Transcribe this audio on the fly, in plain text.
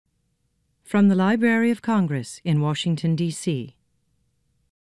From the Library of Congress in Washington, D.C.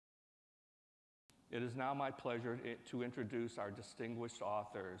 It is now my pleasure to introduce our distinguished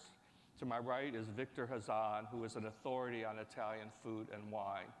authors. To my right is Victor Hazan, who is an authority on Italian food and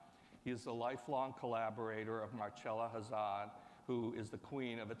wine. He is the lifelong collaborator of Marcella Hazan, who is the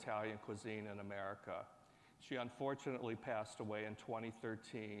queen of Italian cuisine in America. She unfortunately passed away in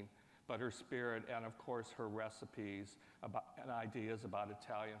 2013, but her spirit and, of course, her recipes and ideas about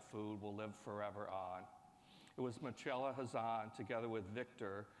Italian food will live forever on. It was Marcella Hazan, together with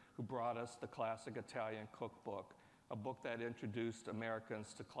Victor, who brought us the Classic Italian Cookbook, a book that introduced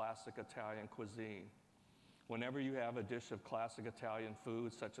Americans to classic Italian cuisine. Whenever you have a dish of classic Italian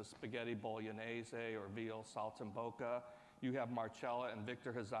food, such as spaghetti bolognese or veal saltimbocca, you have Marcella and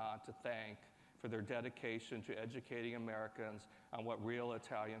Victor Hazan to thank for their dedication to educating Americans on what real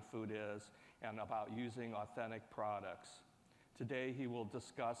Italian food is and about using authentic products. Today, he will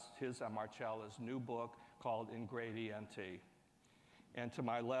discuss his and Marcella's new book called Ingredienti. And to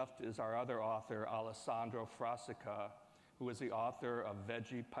my left is our other author, Alessandro Frassica, who is the author of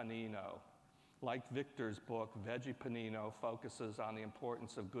Veggie Pan'ino. Like Victor's book, Veggie Pan'ino focuses on the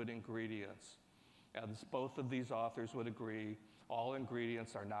importance of good ingredients. As both of these authors would agree, all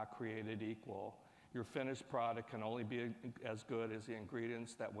ingredients are not created equal. Your finished product can only be as good as the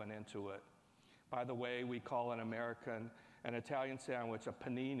ingredients that went into it. By the way, we call an Italian sandwich a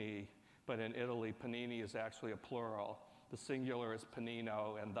panini, but in Italy, panini is actually a plural. The singular is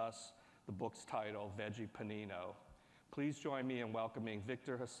panino, and thus the book's title, Veggie Pan'ino. Please join me in welcoming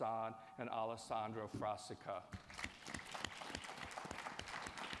Victor Hazan and Alessandro Frassica.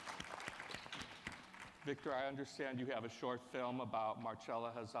 Victor, I understand you have a short film about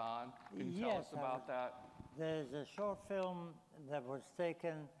Marcella Hazan. Can you tell us about that? There's a short film that was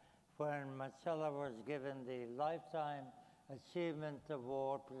taken when Marcella was given the Lifetime Achievement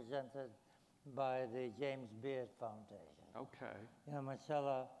Award presented by the James Beard Foundation. Okay. You know,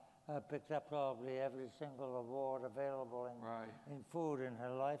 Marcella picked up probably every single award available in food in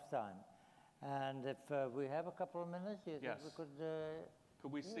her lifetime. And if we have a couple of minutes, you think we could...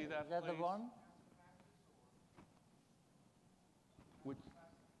 Could we see that, Is that please? the one? Which,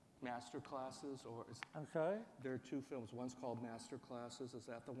 Master Classes, or is... I'm sorry? There are two films. One's called Master Classes. Is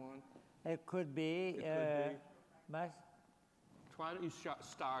that the one? It could be. It could be. Try to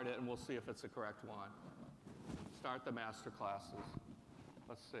start it, and we'll see if it's the correct one. Start the Master Classes.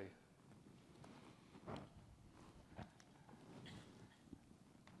 Let's see.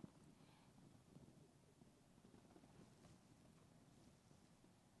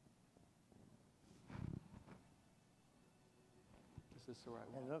 Is this the right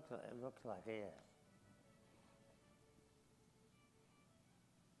one? It looks like it.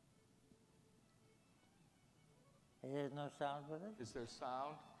 There's no sound with it? Is there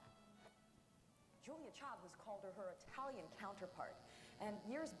sound? Julia Child was called her Italian counterpart. And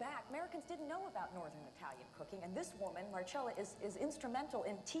years back, Americans didn't know about Northern Italian cooking. And this woman, Marcella, is instrumental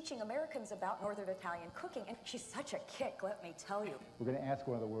in teaching Americans about Northern Italian cooking. And she's such a kick, let me tell you. We're going to ask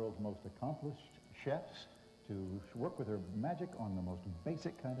one of the world's most accomplished chefs to work with her magic on the most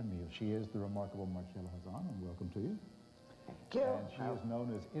basic kind of meal. She is the remarkable Marcella Hazan, and welcome to you. Thank you. And she is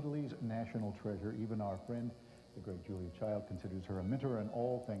known as Italy's national treasure. Even our friend, the great Julia Child, considers her a mentor in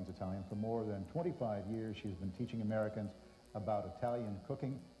all things Italian. For more than 25 years, she's been teaching Americans about Italian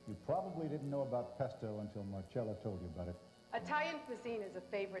cooking. You probably didn't know about pesto until Marcella told you about it. Italian cuisine is a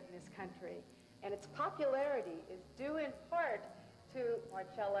favorite in this country, and its popularity is due in part to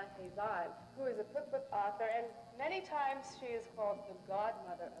Marcella Hazan, who is a cookbook author, and many times she is called the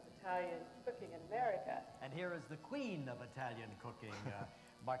godmother of Italian cooking in America. And here is the queen of Italian cooking,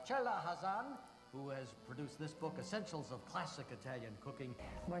 Marcella Hazan, who has produced this book, Essentials of Classic Italian Cooking.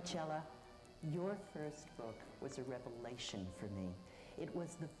 Marcella, your first book was a revelation for me. It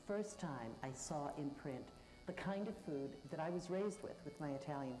was the first time I saw in print the kind of food that I was raised with my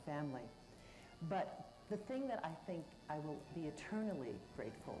Italian family. But the thing that I think I will be eternally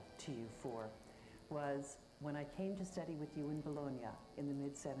grateful to you for was when I came to study with you in Bologna in the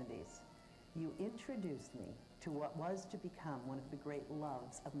mid-70s. You introduced me to what was to become one of the great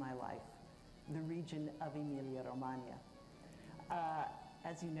loves of my life, the region of Emilia-Romagna.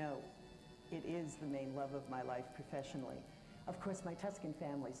 As you know, it is the main love of my life professionally. Of course, my Tuscan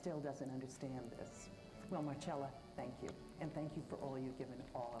family still doesn't understand this. Well, Marcella, thank you. And thank you for all you've given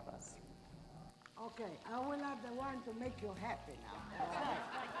all of us. Okay, I will not the one to make you happy now.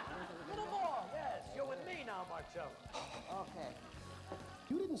 A little more, yes. You're with me now, Marcella. Okay.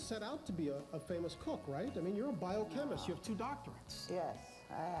 You didn't set out to be a famous cook, right? I mean, you're a biochemist. You have 2 doctorates. Yes,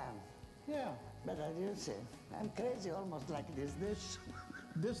 I am. Yeah. But as you say, I'm crazy almost like this dish.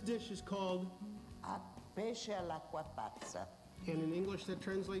 This dish is called? A pesce all'acqua pazza. And in English that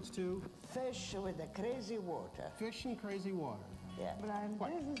translates to? Fish with the crazy water. Fish and crazy water. Yeah. Brian,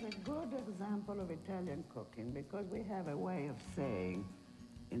 this is a good example of Italian cooking because we have a way of saying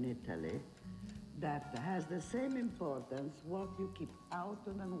in Italy that has the same importance what you keep out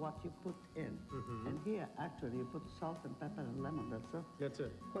than what you put in. And here, actually, you put salt and pepper and lemon, that's it. That's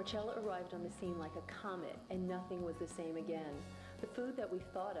it. Marcella arrived on the scene like a comet, and nothing was the same again. The food that we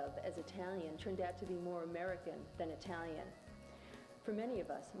thought of as Italian turned out to be more American than Italian. For many of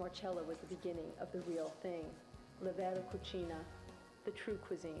us, Marcella was the beginning of the real thing, la vera cucina, the true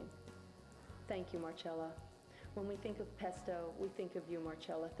cuisine. Thank you, Marcella. When we think of pesto, we think of you,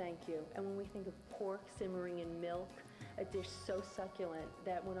 Marcella, thank you. And when we think of pork simmering in milk, a dish so succulent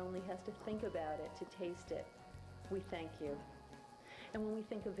that one only has to think about it to taste it, we thank you. And when we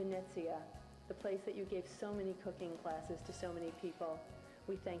think of Venezia, the place that you gave so many cooking classes to so many people,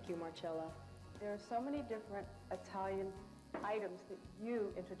 we thank you, Marcella. There are so many different Italian items that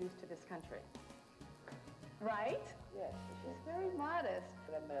you introduced to this country. Right? Yes. She's very modest.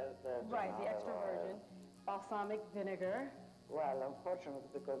 Right, the extra virgin. Balsamic vinegar. Well, unfortunately,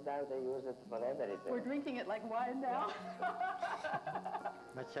 because now they use it for everything. We're drinking it like wine now.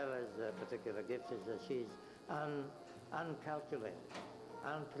 Marcella's particular gift is that she's uncalculated,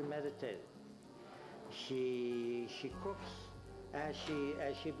 unpremeditated. She cooks as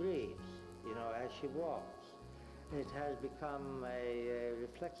she breathes, you know, as she walks. It has become a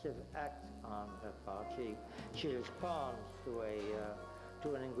reflexive act on her part. She responds to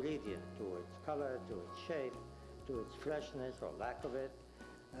an ingredient, to its color, to its shape, to its freshness or lack of it,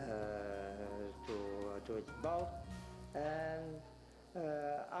 to its bulk, and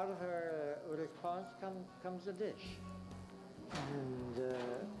out of her response comes a dish.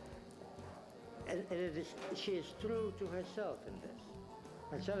 And she is true to herself in this.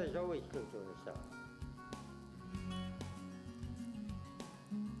 Marcella is always true to herself.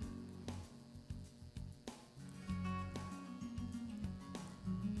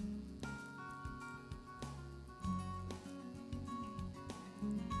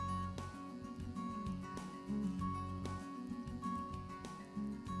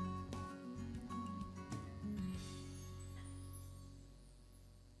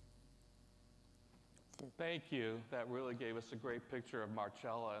 Thank you. That really gave us a great picture of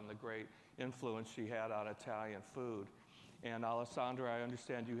Marcella and the great influence she had on Italian food. And Alessandro, I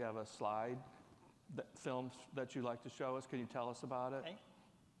understand you have a slide film that you'd like to show us. Can you tell us about it? Okay.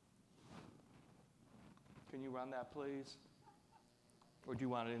 Can you run that, please? Or do you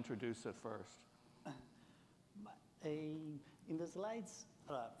want to introduce it first? In the slides,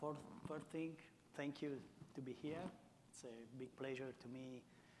 first thing, thank you to be here. It's a big pleasure to me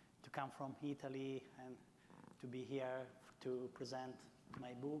to come from Italy and to be here to present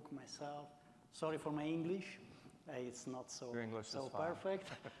my book, myself. Sorry for my English. It's not so perfect.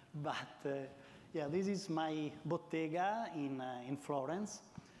 But yeah, this is my bottega in Florence.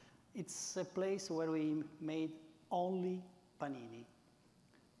 It's a place where we made only panini.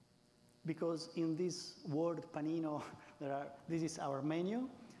 Because in this word panino, this is our menu.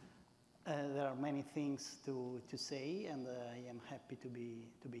 There are many things to say, and I am happy to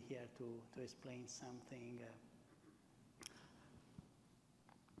be here to explain something.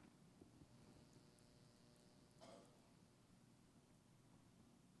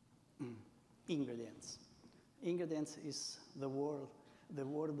 Ingredients. Ingredients is the word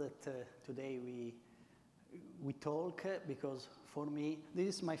that today we talk, because for me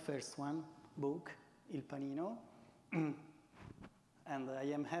this is my first book, Il Panino. And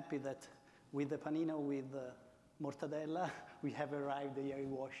I am happy that with the panino with mortadella, we have arrived here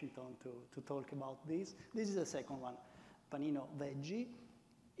in Washington to talk about this. This is the second one, panino veggie.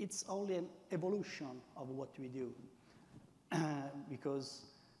 It's only an evolution of what we do, because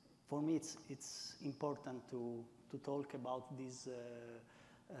for me it's important to talk about this,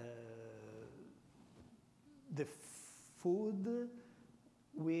 the food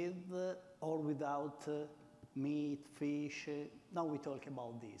with or without meat, fish. Now we talk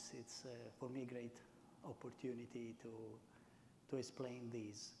about this. It's for me a great opportunity to explain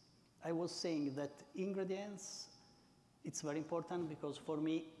this. I was saying that ingredients, it's very important because for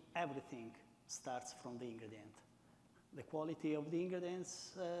me everything starts from the ingredient. The quality of the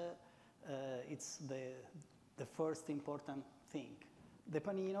ingredients, it's the first important thing. The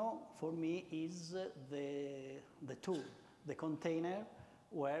panino for me is the tool, the container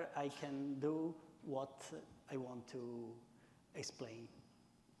where I can do what I want to explain.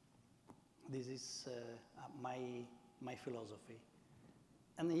 This is my philosophy.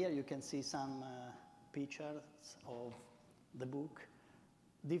 And here you can see some pictures of the book.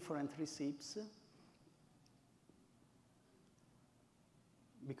 different recipes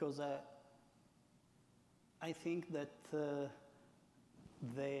because I think that the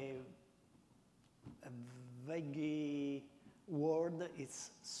veggie word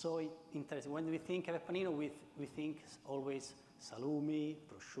is so interesting. When we think of a panino, we think always salumi,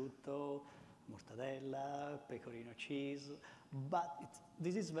 prosciutto, mortadella, pecorino cheese, but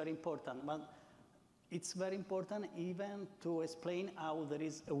this is very important. But it's very important even to explain how there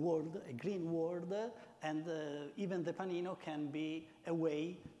is a word, a green word, and even the panino can be a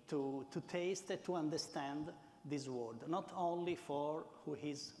way to taste, to understand this word, not only for who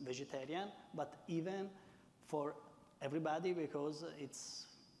is vegetarian, but even for everybody, because it's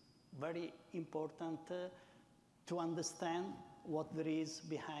very important to understand what there is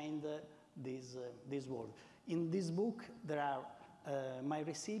behind this word. In this book, there are my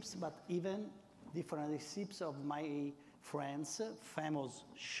recipes, but even different recipes of my friends, famous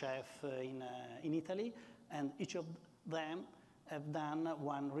chefs in Italy, and each of them have done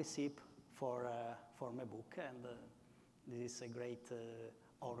one recipe for my book, and this is a great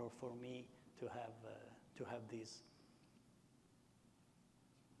honor for me to have this.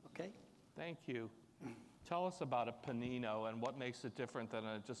 Okay? Thank you. Tell us about a panino and what makes it different than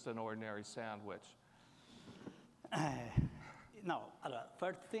just an ordinary sandwich. No,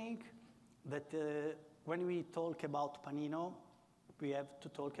 first thing that when we talk about panino, we have to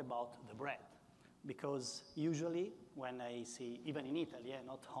talk about the bread. Because usually when I see, even in Italy,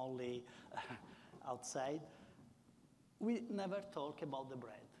 not only outside, we never talk about the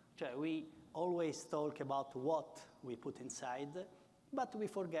bread. We always talk about what we put inside, but we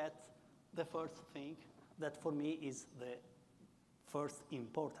forget the first thing that for me is the first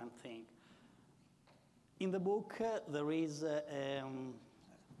important thing. In the book, there is,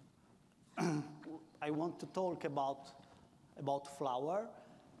 I want to talk about flour,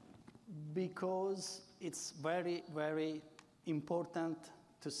 because it's very, very important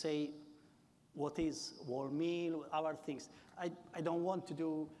to say what is wholemeal, other things. I don't want to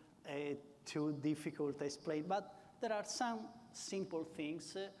do too difficult to explain, but there are some simple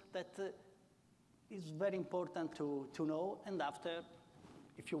things that is very important to know, and after,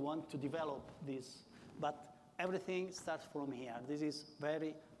 if you want to develop this. But everything starts from here. This is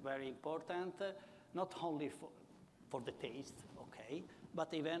very, very important, not only for the taste, okay,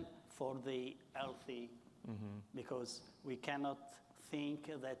 but even for the healthy, because we cannot think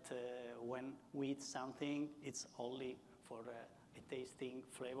that when we eat something, it's only for a tasting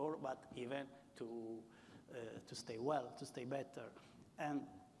flavor, but even to stay well, to stay better. And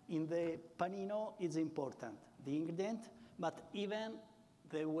in the panino, it's important, the ingredient, but even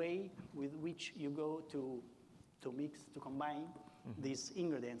the way with which you go to mix, to combine these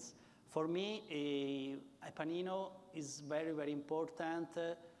ingredients. For me, a panino is very, very important,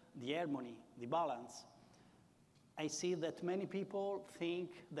 the harmony, the balance. I see that many people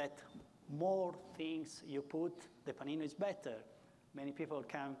think that more things you put, the panino is better. Many people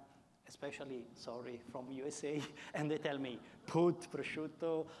come, especially, sorry, from USA, and they tell me, put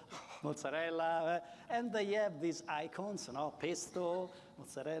prosciutto, mozzarella, and they have these icons, pesto,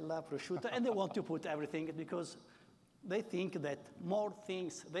 mozzarella, prosciutto, and they want to put everything because they think that more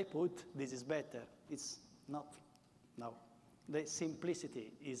things they put, this is better. It's not, no. The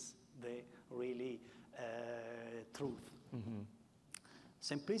simplicity is the really truth.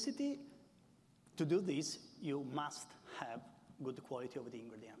 Simplicity, to do this, you must have good quality of the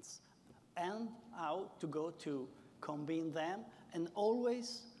ingredients. And how to go to combine them, and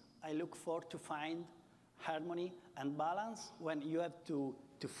always I look for to find harmony and balance when you have to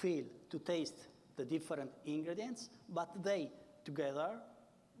feel, to taste the different ingredients, but they together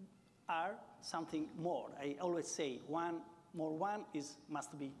are something more. I always say one more one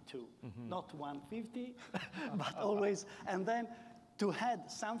must be two, not 150, but always. And then to add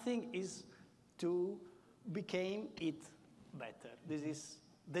something is to become it better. This is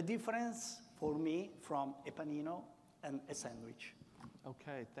the difference for me from a panino and a sandwich.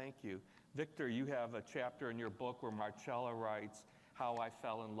 Okay, thank you. Victor, you have a chapter in your book where Marcella writes, How I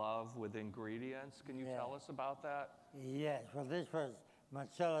Fell in Love with Ingredients. Can you tell us about that? Yes, well, this was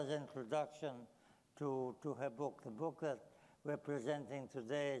Marcella's introduction to her book. The book that we're presenting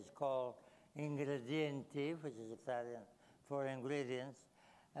today is called Ingredienti, which is Italian for ingredients.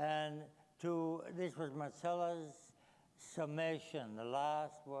 And this was Marcella's summation, the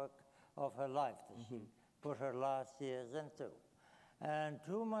last work of her life that she put her last years into. And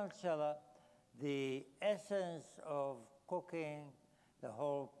to Marcella, the essence of cooking, the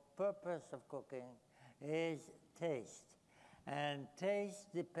whole purpose of cooking is taste. And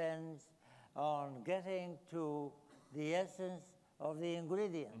taste depends on getting to the essence of the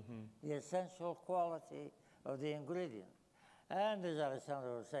ingredient, the essential quality of the ingredient. And as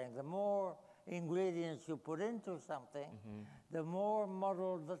Alessandro was saying, the more ingredients you put into something, the more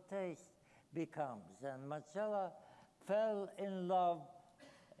muddled the taste becomes. And Marcella fell in love,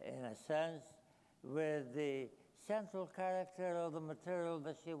 in a sense, with the central character of the material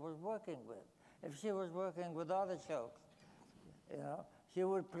that she was working with. If she was working with artichokes, you know, she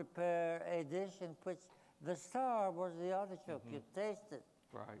would prepare a dish in which the star was the artichoke. You tasted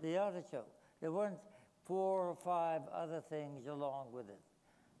the artichoke. There weren't 4 or 5 other things along with it.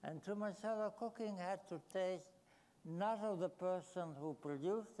 And to Marcella, cooking had to taste not of the person who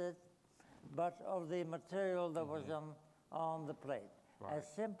produced it, but of the material that was on the plate, as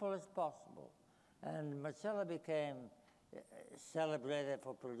simple as possible. And Marcella became celebrated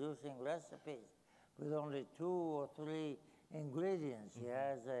for producing recipes with only 2 or 3 ingredients. She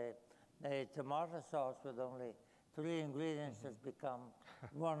has a tomato sauce with only 3 ingredients that's become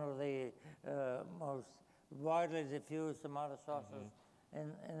one of the most widely diffused tomato sauces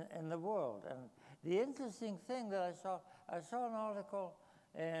in the world. And the interesting thing that I saw an article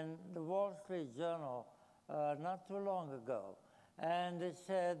in the Wall Street Journal not too long ago, and it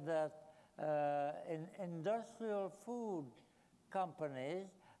said that industrial food companies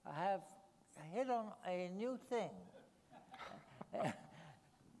have hit on a new thing.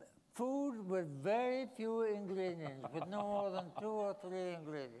 Food with very few ingredients, with no more than 2 or 3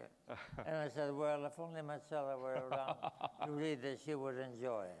 ingredients. And I said, well, if only Marcella were around to read this, she would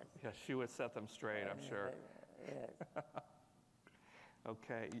enjoy it. Yeah, she would set them straight, I'm sure. Yes.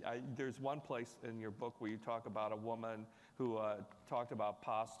 Okay, there's one place in your book where you talk about a woman who talked about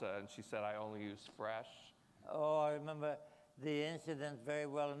pasta, and she said, I only use fresh. Oh, I remember the incident very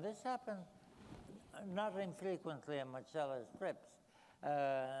well. And this happened not infrequently in Marcella's trips.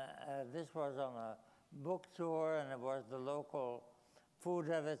 This was on a book tour, and it was the local food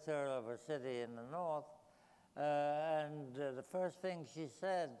editor of a city in the north. And the first thing she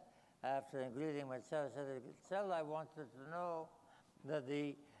said after greeting Marcella, said, Marcella, I wanted to know that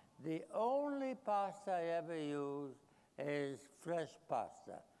the only pasta I ever use is fresh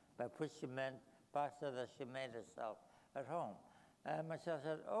pasta, by which she meant pasta that she made herself at home. And Marcella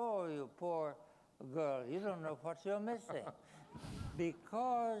said, oh, you poor girl, you don't know what you're missing.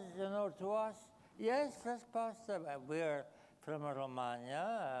 Because, you know, to us, yes, fresh pasta, we're from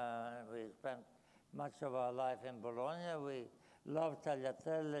Romagna, we spent much of our life in Bologna, we love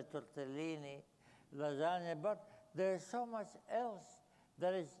tagliatelle, tortellini, lasagna, but there's so much else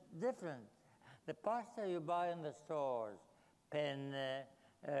that is different. The pasta you buy in the stores, penne,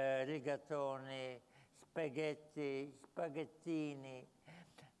 rigatoni, spaghetti, spaghettini,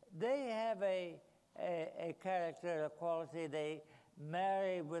 they have a character, a quality. They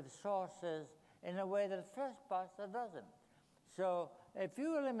marry with sauces in a way that fresh pasta doesn't. So if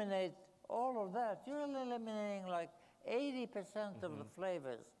you eliminate all of that, you're eliminating like 80% of the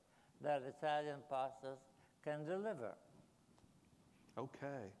flavors that Italian pastas can deliver.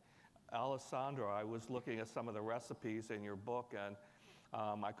 Okay. Alessandro, I was looking at some of the recipes in your book, and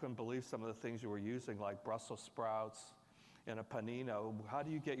I couldn't believe some of the things you were using, like Brussels sprouts in a panino. How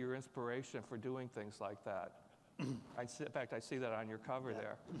do you get your inspiration for doing things like that? In fact, I see that on your cover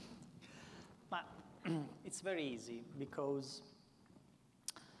there. But it's very easy, because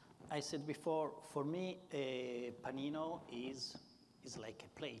I said before, for me, a panino is like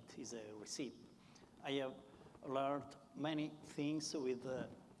a plate, is a recipe. I have learned many things with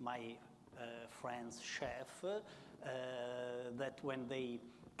my friends, chef, that when they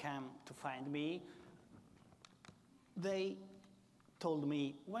came to find me, they told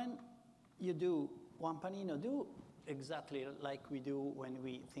me, when you do one panino, do exactly like we do when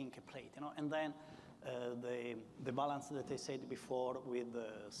we think a plate, you know. And then the balance that I said before with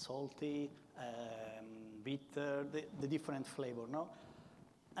salty, bitter, the different flavor, no?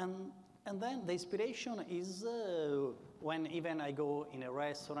 And then the inspiration is when even I go in a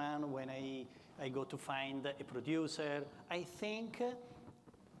restaurant, when I go to find a producer, I think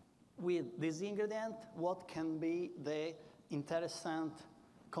with this ingredient, what can be the interesting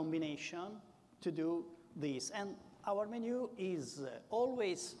combination to do this. And our menu is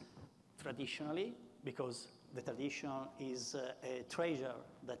always traditionally, because the tradition is a treasure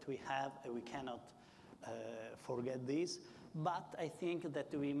that we have, and we cannot forget this. But I think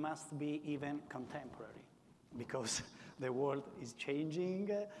that we must be even contemporary, because the world is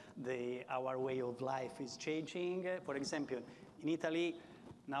changing, our way of life is changing. For example, in Italy,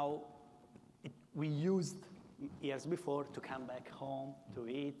 now we used years before to come back home to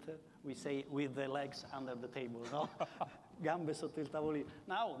eat. We say with the legs under the table, no? Gambe sotto il tavolino.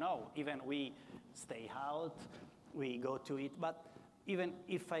 Now, no, even we stay out, we go to eat. But even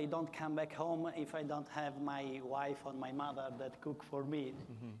if I don't come back home, if I don't have my wife or my mother that cook for me.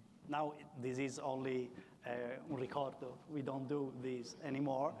 Now this is only un ricordo. We don't do this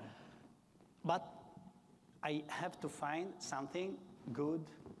anymore. But I have to find something good,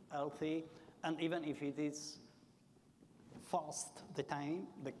 healthy, and even if it is fast the time,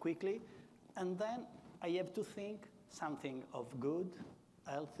 the quickly, and then I have to think something of good,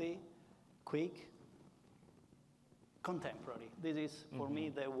 healthy, quick, contemporary. This is, for me,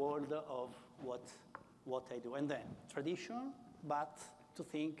 the world of what I do. And then tradition, but to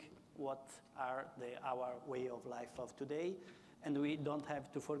think what are our way of life of today, and we don't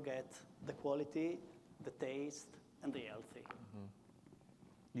have to forget the quality, the taste, and the healthy.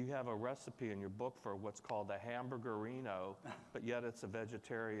 You have a recipe in your book for what's called a hamburgerino, but yet it's a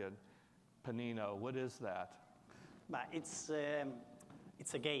vegetarian panino. What is that? But it's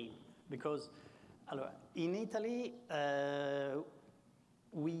a game, because in Italy,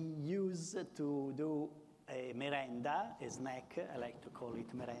 we used to do a merenda, a snack. I like to call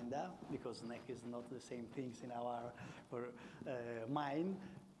it merenda, because snack is not the same things in our mind.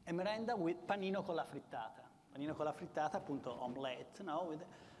 A merenda with panino con la frittata. Panino con la frittata, appunto, omelette, no?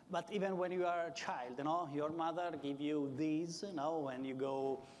 But even when you are a child, you know, your mother give you these, you know, when you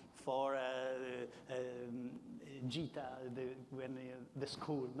go for gita, the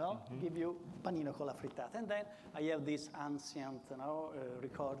school, no? Give you panino con la frittata. And then I have this ancient, you know,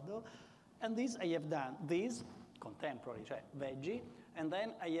 ricordo. And this I have done, this contemporary, cioè veggie. And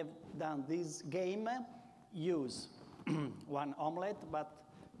then I have done this game, use one omelette, but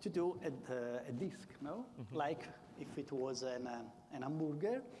to do a disc, no? Like if it was an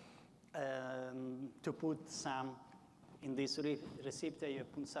hamburger, to put some, in this recipe, you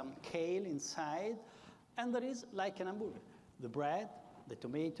put some kale inside, and there is like an hamburger. The bread, the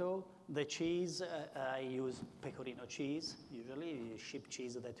tomato, the cheese, I use pecorino cheese, usually sheep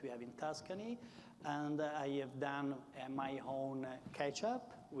cheese that we have in Tuscany, and I have done my own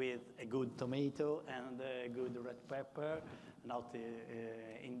ketchup with a good tomato and a good red pepper, not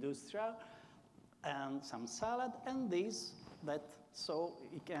industrial, and some salad, and this, that, so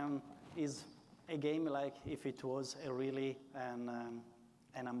it is a game like if it was a really an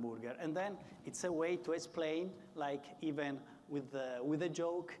hamburger. And then it's a way to explain, like even with a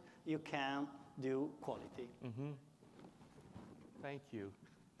joke, you can do quality. Thank you.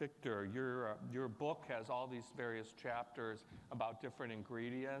 Victor, your book has all these various chapters about different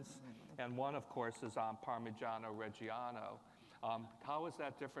ingredients, and one, of course, is on Parmigiano Reggiano. How is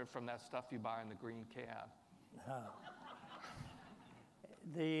that different from that stuff you buy in the green can?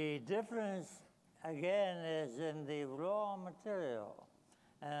 The difference, again, is in the raw material.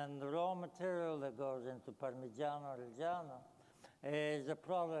 And the raw material that goes into Parmigiano Reggiano is a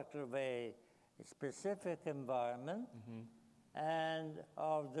product of a specific environment and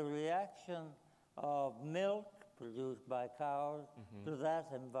of the reaction of milk produced by cows to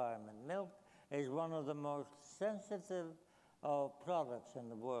that environment. Milk is one of the most sensitive of products in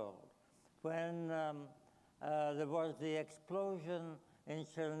the world. When there was the explosion in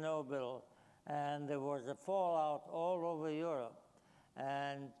Chernobyl and there was a fallout all over Europe,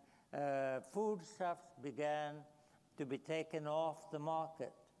 and foodstuffs began to be taken off the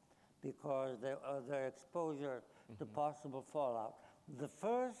market because of their exposure to possible fallout. The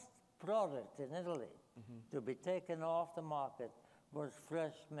first product in Italy to be taken off the market was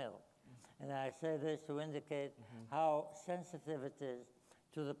fresh milk. And I say this to indicate how sensitive it is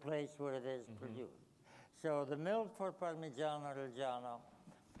to the place where it is produced. So the milk for Parmigiano Reggiano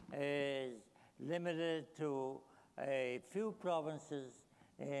is limited to a few provinces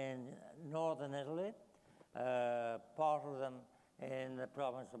in northern Italy, part of them in the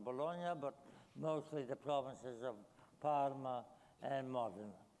province of Bologna, but mostly the provinces of Parma and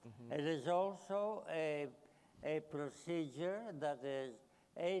Modena. It is also a procedure that is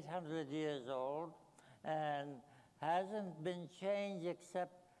 800 years old and hasn't been changed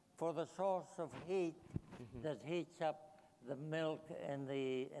except for the source of heat that heats up the milk in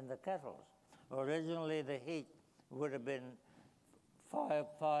the kettles. Originally, the heat would have been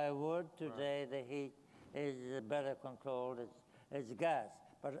firewood. Today, the heat is better controlled. It's gas.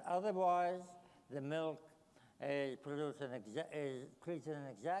 But otherwise, the milk is treated in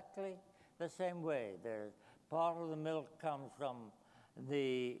exactly the same way. Part of the milk comes from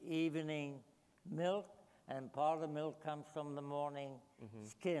the evening milk, and part of the milk comes from the morning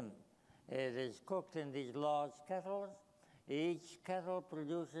skim. It is cooked in these large kettles. Each kettle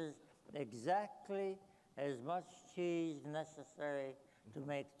produces exactly as much cheese necessary to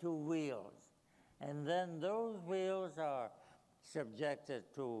make 2 wheels. And then those wheels are subjected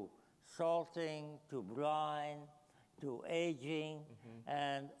to salting, to brine, to aging,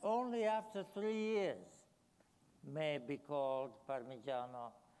 and only after 3 years may be called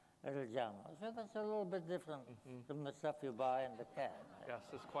Parmigiano Reggiano. So that's a little bit different from the stuff you buy in the can. Yes,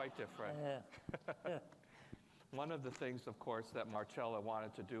 it's quite different. One of the things, of course, that Marcella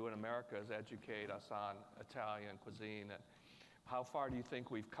wanted to do in America is educate us on Italian cuisine. And how far do you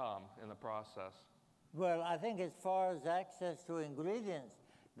think we've come in the process? Well, I think as far as access to ingredients,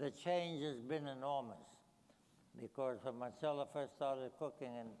 the change has been enormous. Because when Marcella first started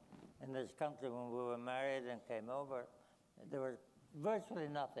cooking in this country when we were married and came over, there was virtually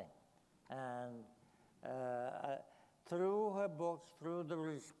nothing. And through her books, through the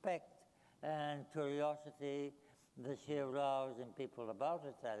respect and curiosity that she aroused in people about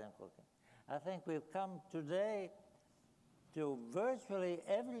Italian cooking, I think we've come today to virtually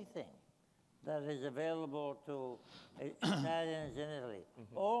everything that is available to Italians in Italy.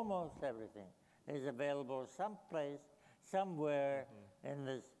 Almost everything is available someplace, somewhere in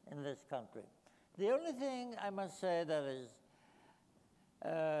this country. The only thing I must say that is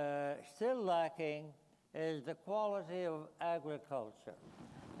still lacking is the quality of agriculture.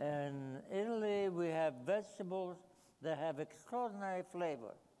 In Italy, we have vegetables that have extraordinary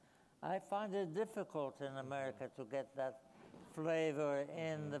flavor. I find it difficult in America to get that flavor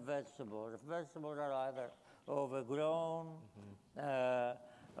in the vegetables. The vegetables are either overgrown,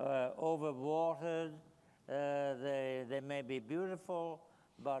 overwatered. They may be beautiful,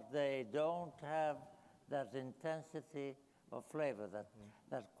 but they don't have that intensity of flavor,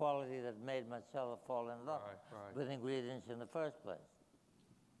 that quality that made Marcella fall in love with ingredients in the first place.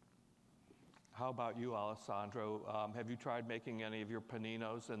 How about you, Alessandro? Have you tried making any of your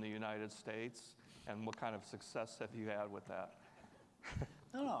paninos in the United States? And what kind of success have you had with that?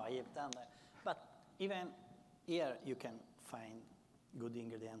 No, I have done that. But even here, you can find good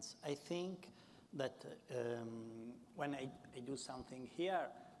ingredients. I think that when I do something here,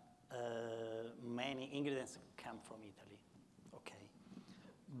 many ingredients come from Italy, okay?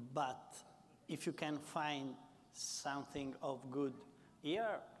 But if you can find something of good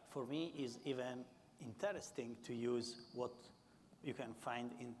here, for me is even interesting to use what you can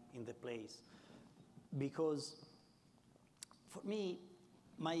find in the place. Because for me,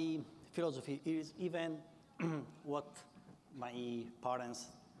 my philosophy is even what my parents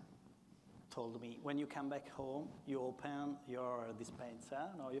told me. When you come back home, you open your dispenser,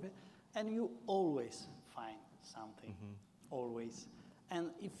 and you always find something, always.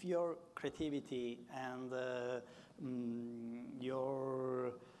 And if your creativity and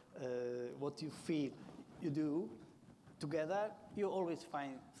your what you feel you do together, you always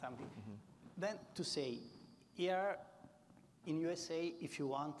find something. Then to say, here in USA, if you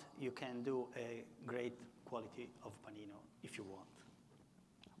want, you can do a great quality of panino, if you want.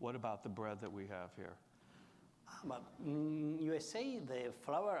 What about the bread that we have here? But in USA, the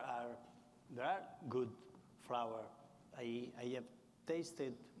flour there are good flour. I have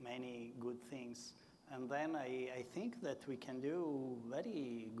tasted many good things. And then I think that we can do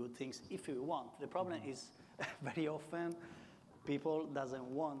very good things if we want. The problem is very often people doesn't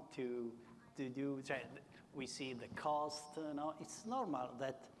want to do. We see the cost. It's normal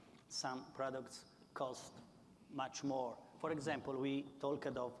that some products cost much more. For example, we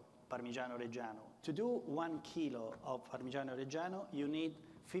talked of Parmigiano Reggiano. To do 1 kilo of Parmigiano Reggiano, you need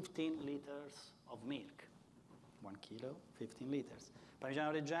 15 liters of milk. 1 kilo, 15 liters.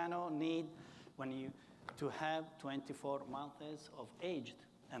 Parmigiano Reggiano need to have 24 months of aged,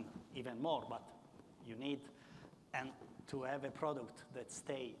 and even more, but you need, and to have a product that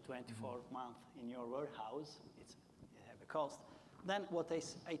stay 24 months in your warehouse, it have a cost. Then what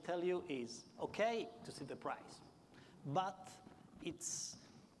I tell you is, okay, to see the price, but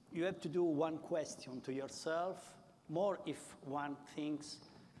you have to do one question to yourself, more if one thinks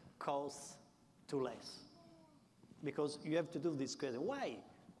costs too less. Because you have to do this question, why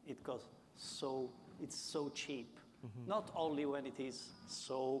it costs it's so cheap? Not only when it is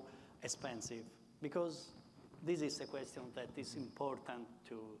so expensive, because this is a question that is important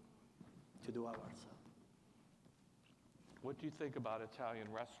to do ourselves. What do you think about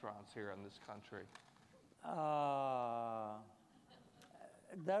Italian restaurants here in this country?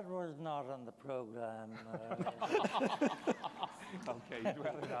 That was not on the program. Okay, you'd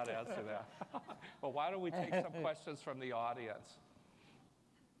rather not answer that. Well, why don't we take some questions from the audience?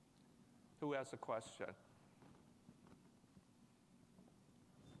 Who has a question?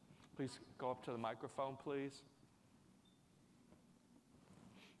 Please go up to the microphone, please.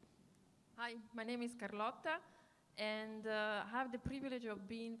 Hi, my name is Carlotta, and I have the privilege of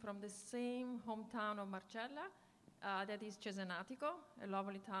being from the same hometown of Marcella, that is Cesenatico, a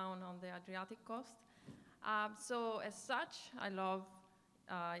lovely town on the Adriatic coast. So as such, I love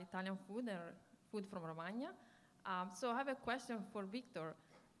Italian food and food from Romagna. So I have a question for Victor.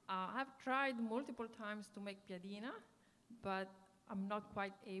 I've tried multiple times to make piadina, but I'm not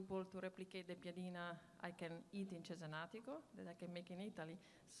quite able to replicate the piadina I can eat in Cesenatico that I can make in Italy.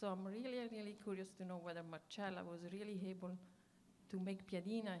 So I'm really, really curious to know whether Marcella was really able to make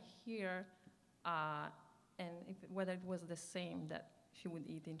piadina here and whether it was the same that she would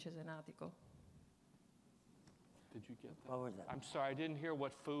eat in Cesenatico. Did you get that? What was that? I'm sorry, I didn't hear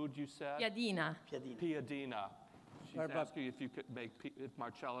what food you said. Piadina. Piadina. She's asking if you could make, if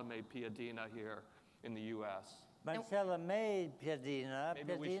Marcella made piadina here in the U.S. Marcella made piadina.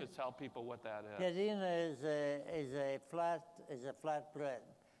 Maybe we should tell people what that is. Piadina is a flat bread.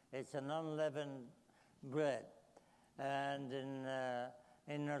 It's an unleavened bread, and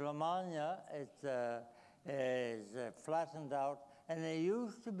in Romagna it is flattened out, and it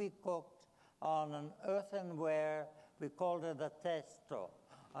used to be cooked on an earthenware. We called it a testo,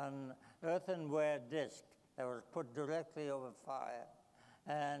 an earthenware disc that was put directly over fire,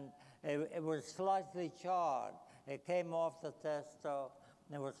 and it was slightly charred. It came off the testo,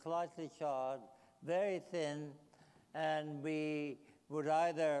 and it was slightly charred, very thin, and we would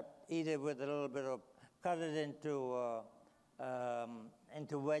either eat it with a little bit of, cut it into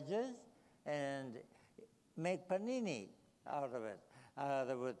wedges, and make panini out of it,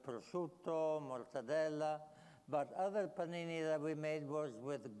 either with prosciutto, mortadella, but other panini that we made was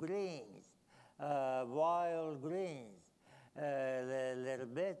with greens, wild greens,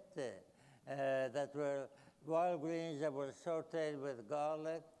 l'erbette, that were wild greens that were sauteed with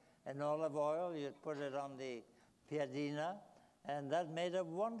garlic and olive oil. You'd put it on the piadina, and that made a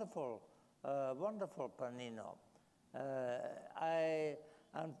wonderful, wonderful panino.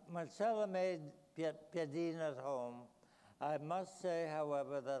 Marcella made piadina at home. I must say,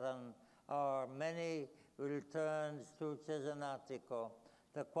 however, that on our many returns to Cesenatico,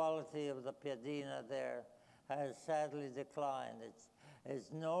 the quality of the piadina there has sadly declined.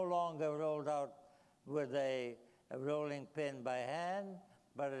 It's no longer rolled out with a rolling pin by hand,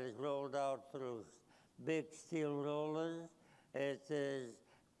 but it is rolled out through big steel rollers. It is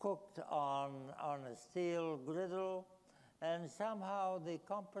cooked on a steel griddle, and somehow the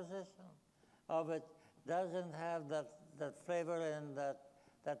composition of it doesn't have that flavor and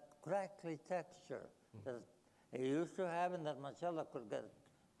that crackly texture that it used to have and that Marcella could get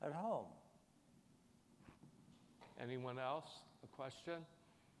at home. Anyone else? A question?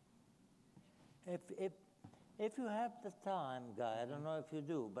 If you have the time, Guy, I don't know if you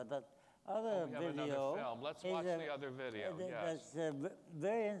do, but that other we have video. another film. Let's watch the other video. Yes. That's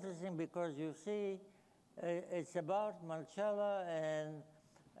very interesting because you see, it's about Marcella and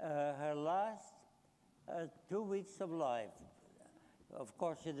her last 2 weeks of life. Of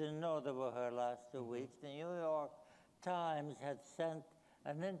course, she didn't know they were her last 2 weeks. The New York Times had sent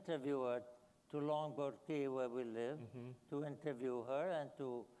an interviewer to Longboat Key, where we live, to interview her and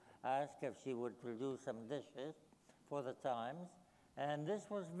to ask if she would produce some dishes for the Times. And this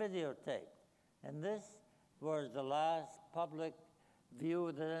was videotaped. And this was the last public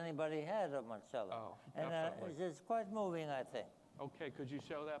view that anybody had of Marcella. Oh, and it's quite moving, I think. Okay, could you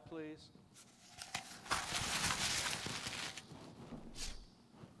show that, please?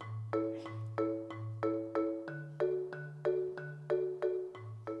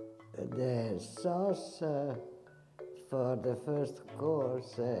 The sauce for the first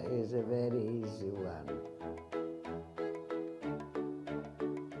course is a very easy one.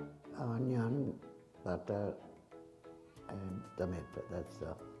 Onion, butter, and tomato, that's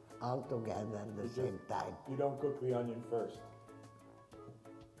all. All together at the same time. You don't cook the onion first.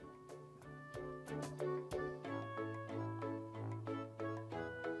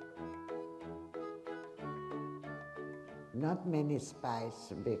 Not many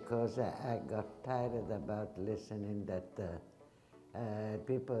spice, because I got tired about listening that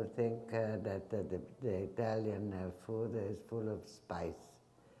people think that the Italian food is full of spice.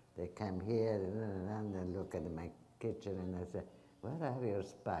 They come here and they look at my kitchen and I say, "Where are your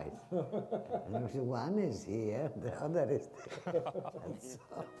spice?" And I say, "One is here, the other is there." So,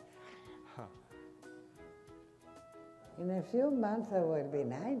 in a few months I will be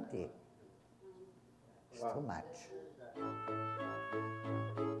 90. It's too much.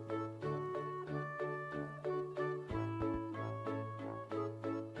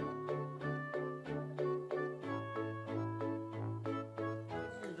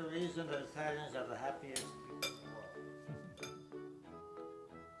 This is the reason that Italians are the happiest people in the world.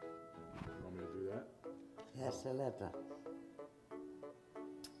 Want me to do that? Yes, a letter.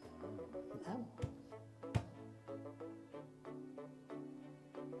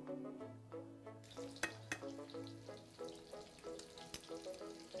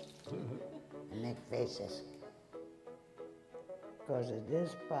 make faces. Because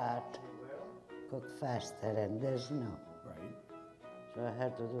this part cook faster and this no. Right. So I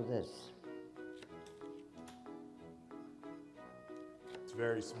had to do this. It's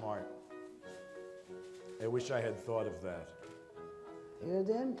very smart. I wish I had thought of that. You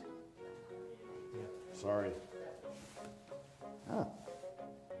didn't? Sorry. Oh.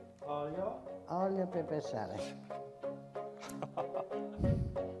 Olio? Olio, pepe, sale.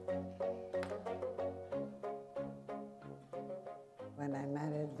 When I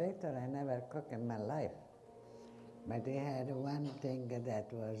married Victor, I never cooked in my life. But he had one thing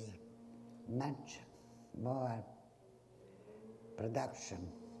that was much more production.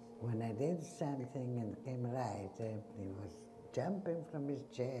 When I did something and it came right, he was jumping from his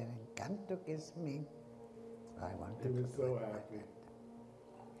chair and come to kiss me. I wanted He was to so do it. happy.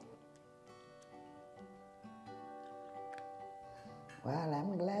 Well,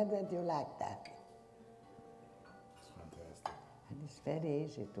 I'm glad that you like that. It's fantastic. And it's very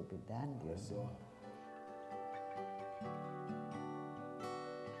easy to be done, you I saw. know.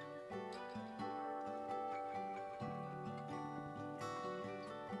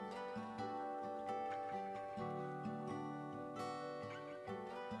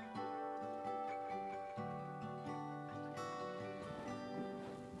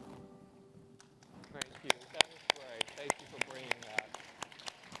 Thank you. That was great. Thank you for bringing that.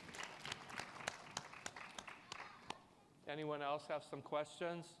 Anyone else have some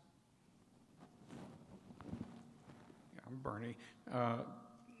questions? I'm Bernie.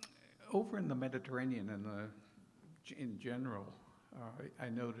 Over in the Mediterranean and in general, I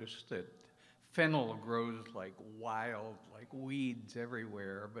noticed that fennel grows like wild, like weeds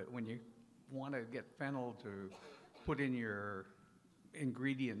everywhere. But when you want to get fennel to put in your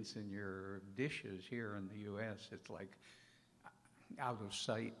ingredients in your dishes here in the U.S., it's like out of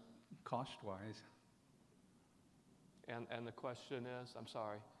sight cost-wise. And the question is, I'm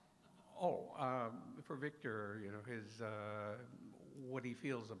sorry. Oh, for Victor, you know, his what he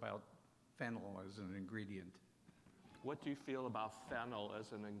feels about fennel as an ingredient. What do you feel about fennel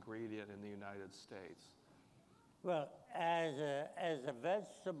as an ingredient in the United States? Well, as a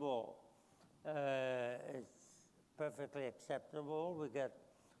vegetable, it's perfectly acceptable.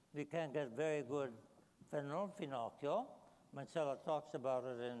 We can get very good fennel, finocchio. Marcella talks about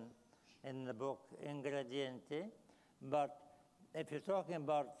it in the book Ingredienti. But if you're talking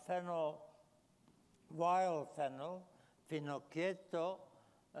about fennel, wild fennel, finocchietto,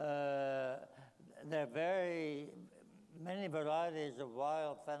 there are very many varieties of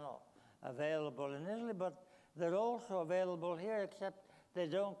wild fennel available in Italy, but they're also available here, except they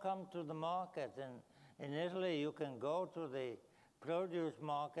don't come to the market. And in Italy, you can go to the produce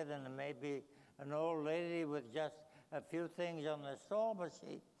market, and there may be an old lady with just a few things on the stall, but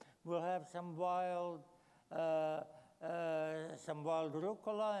she will have some wild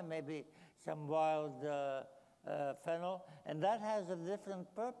rucola and maybe some wild fennel, and that has a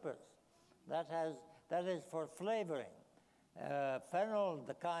different purpose. That is for flavoring. Fennel,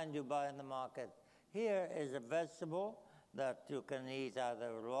 the kind you buy in the market here, is a vegetable that you can eat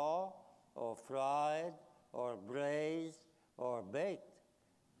either raw or fried or braised or baked,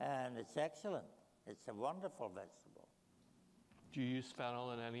 and it's excellent. It's a wonderful vegetable. Do you use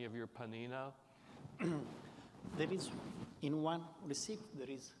fennel in any of your panino? There is, in one recipe, there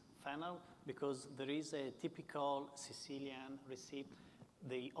is fennel, because there is a typical Sicilian recipe,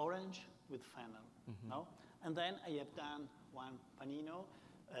 the orange with fennel, no? And then I have done one panino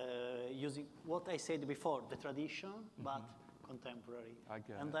using what I said before, the tradition, but contemporary. I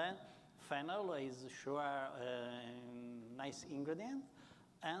get and it. then fennel is sure a nice ingredient,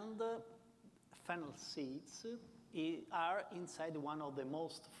 and fennel seeds are inside one of the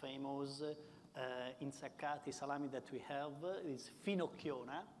most famous insaccati salami that we have. Is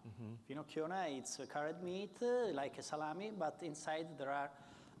finocchiona. Finocchiona, it's a carrot meat, like a salami, but inside there are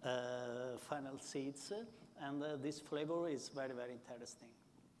fennel seeds, and this flavor is very, very interesting.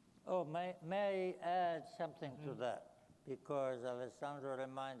 Oh, may I add something to that? Because Alessandro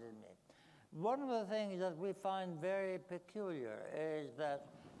reminded me. One of the things that we find very peculiar is that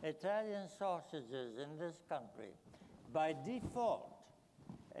Italian sausages in this country, by default,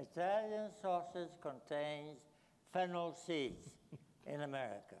 Italian sausage contains fennel seeds in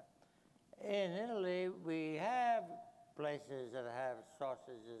America. In Italy, we have places that have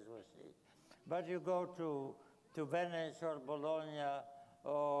sausages with seeds. But you go to Venice or Bologna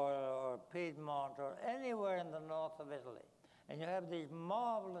or Piedmont or anywhere in the north of Italy, and you have these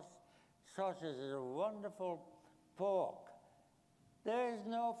marvelous sausages of wonderful pork. There is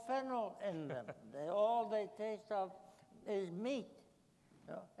no fennel in them. All they taste of is meat.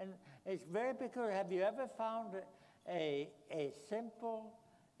 know, and it's very peculiar. Have you ever found a simple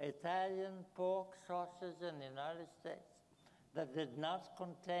Italian pork sausage in the United States that did not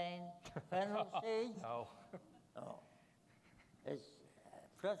contain fennel seeds? No. No. It's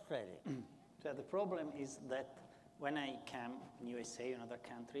frustrating. So the problem is that when I come in USA, another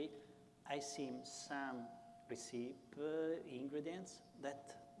country, I see some recipe ingredients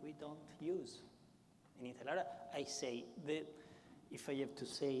that we don't use in Italy. I say that if I have to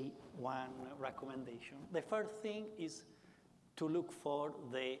say one recommendation, the first thing is to look for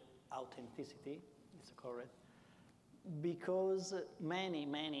the authenticity, is correct, because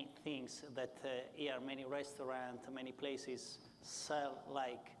many things that here, many restaurants, many places sell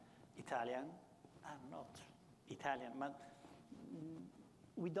like Italian are not Italian, but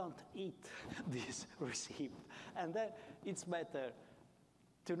we don't eat this recipe. And then it's better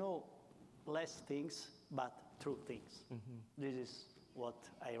to know less things, but true things. This is what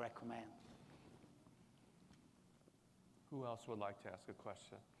I recommend. Who else would like to ask a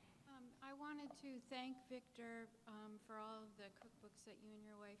question? I wanted to thank Victor for all of the cookbooks that you and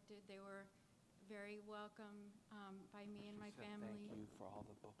your wife did. They were very welcome by me and my family. Thank you for all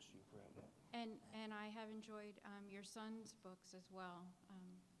the books you've written. And I have enjoyed your son's books as well,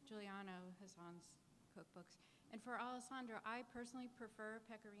 Giuliano Hazan's cookbooks. And for Alessandro, I personally prefer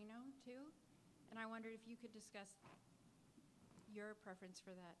pecorino too, and I wondered if you could discuss your preference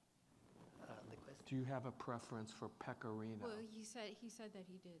for that. Do you have a preference for pecorino? Well, he said that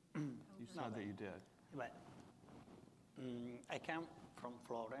he did. You said that you did. But, I come from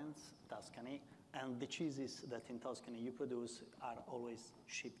Florence, Tuscany, and the cheeses that in Tuscany you produce are always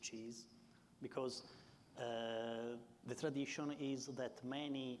sheep cheese, because the tradition is that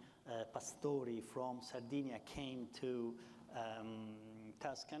many pastori from Sardinia came to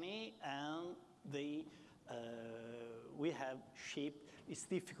Tuscany, and they we have sheep. It's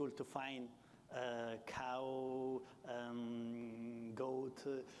difficult to find cow, goat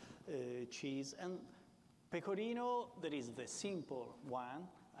cheese, and pecorino. There is the simple one.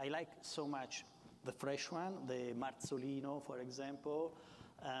 I like so much the fresh one, the Marzolino, for example.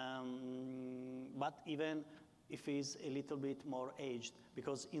 But even if it's a little bit more aged,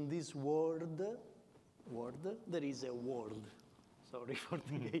 because in this word there is a word. Sorry for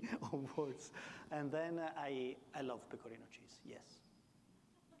the game of words. And then I love pecorino cheese, yes.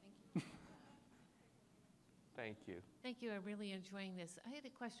 Thank you. Thank you. I'm really enjoying this. I had a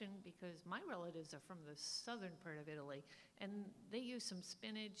question because my relatives are from the southern part of Italy, and they use some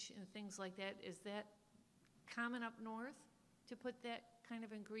spinach and things like that. Is that common up north to put that kind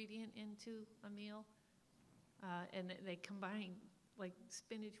of ingredient into a meal? And they combine like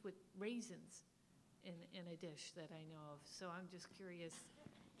spinach with raisins in a dish that I know of. So I'm just curious.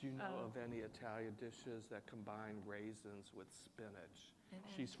 Do you know of any Italian dishes that combine raisins with spinach?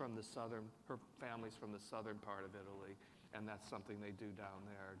 She's from the southern, her family's from the southern part of Italy, and that's something they do down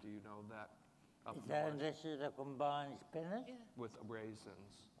there. Do you know that up north? Italian dishes that combine spinach? Yeah. With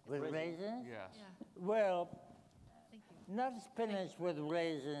raisins. With raisins? Yes. Yeah. Well, Thank you. not spinach with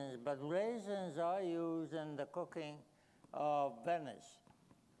raisins, but raisins are used in the cooking of Venice.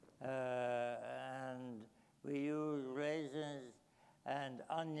 And we use raisins and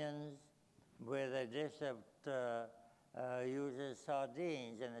onions with a dish that uses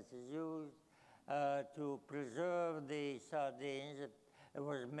sardines, and it is used to preserve the sardines. It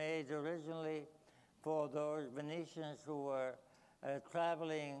was made originally for those Venetians who were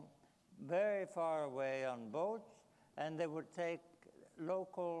traveling very far away on boats, and they would take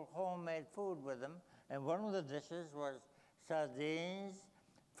local homemade food with them. And one of the dishes was sardines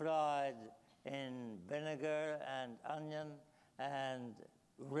fried in vinegar and onion and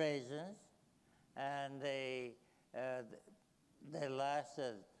raisins, and they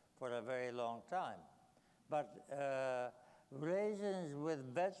lasted for a very long time. But raisins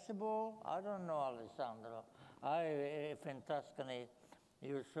with vegetable, I don't know, Alessandro. If in Tuscany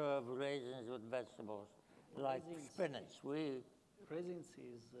you serve raisins with vegetables, like spinach. Raisins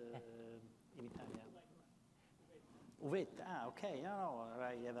is in Italian. Wait, okay, no,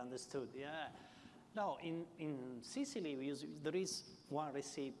 I have understood, yeah. No, in Sicily, there is one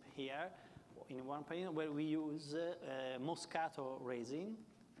recipe here, in one panino, where we use Moscato raisin.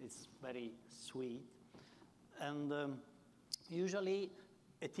 It's very sweet. And usually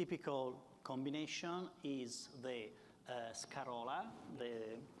a typical combination is the scarola,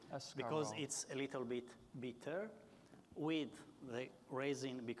 because it's a little bit bitter, with the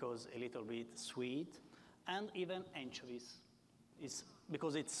raisin because a little bit sweet, and even anchovies,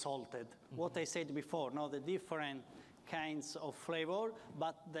 because it's salted. Mm-hmm. What I said before, the different kinds of flavor,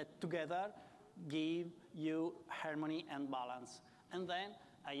 but that together give you harmony and balance. And then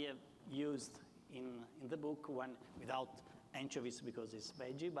I have used in the book one without anchovies because it's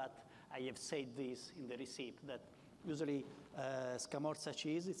veggie, but I have said this in the receipt that usually scamorza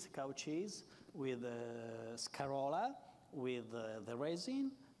cheese, it's cow cheese with scarola, with the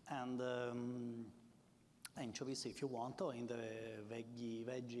resin, and anchovies if you want, or in the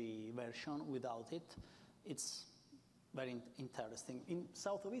veggie version without it. It's very interesting. In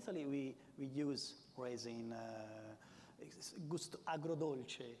south of Italy, we use resin, gusto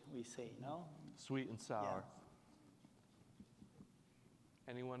agrodolce, we say, no? Sweet and sour. Yeah.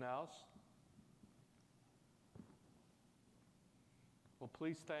 Anyone else? Well,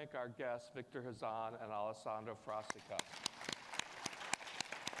 please thank our guests, Victor Hazan and Alessandro Frassica.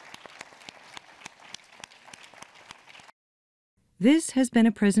 This has been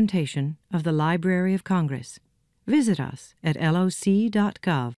a presentation of the Library of Congress. Visit us at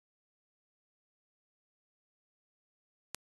loc.gov.